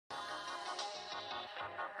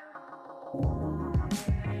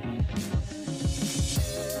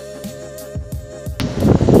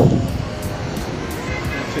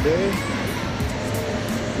today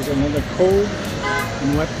is another cold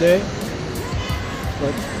and wet day,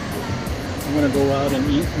 but I'm gonna go out and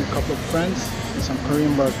eat with a couple of friends and some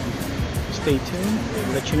Korean barbecue. Stay tuned,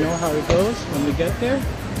 I'll let you know how it goes when we get there.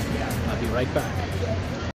 I'll be right back.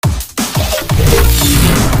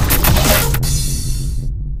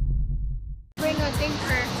 Bring a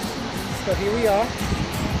thinker. So here we are,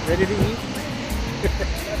 ready to eat.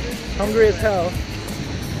 Hungry as hell.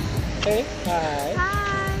 Hey, hi. Hi.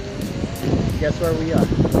 Guess where we are?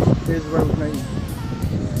 Here's where we're gonna eat.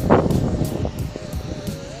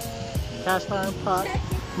 Cast iron pot,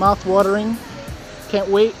 mouth watering. Can't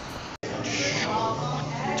wait.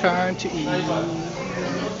 Time to eat.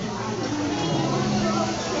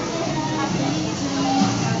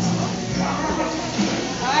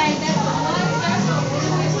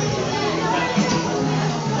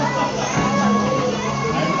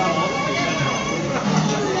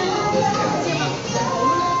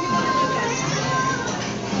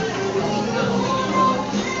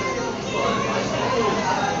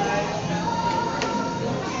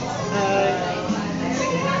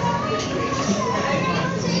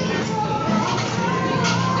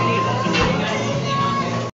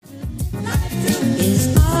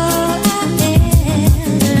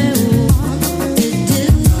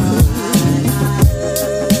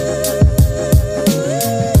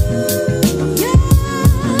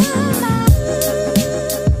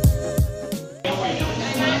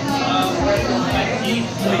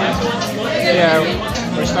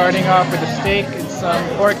 Yeah, we're starting off with a steak and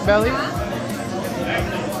some pork belly.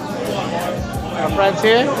 Our friends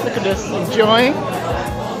here, look at this, enjoying.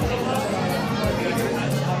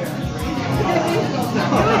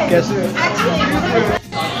 Guess who?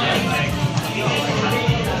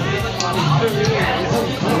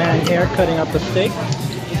 Man here cutting up the steak.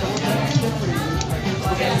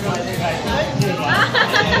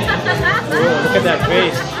 Oh, look at that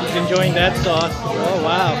face. He's enjoying that sauce. Oh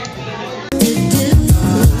wow.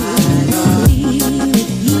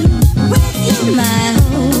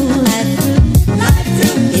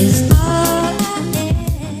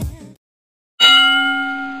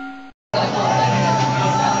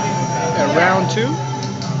 Round two,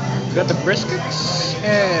 we got the briskets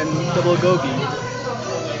and double gogi.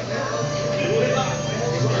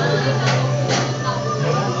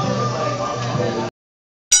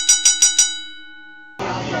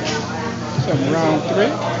 Some round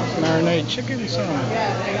three, marinated chicken, some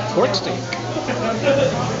pork steak.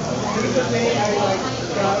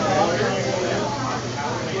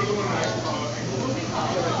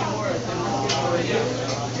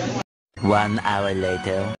 One hour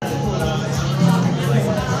later.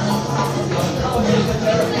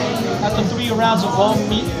 After 3 rounds of raw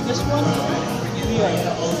meat, this one, we are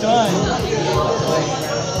done.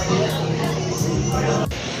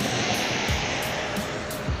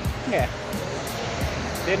 Yeah.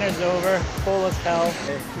 Dinner's over, full as hell.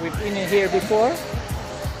 We've eaten it here before.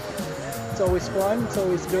 It's always fun, it's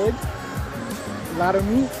always good. A lot of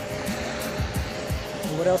meat.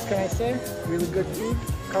 And what else can I say? Really good food.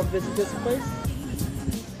 Come visit this place.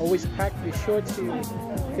 Always packed. Be sure to,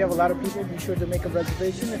 if you have a lot of people, be sure to make a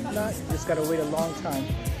reservation. If not, you just gotta wait a long time.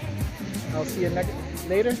 I'll see you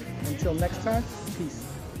later. Until next time, peace.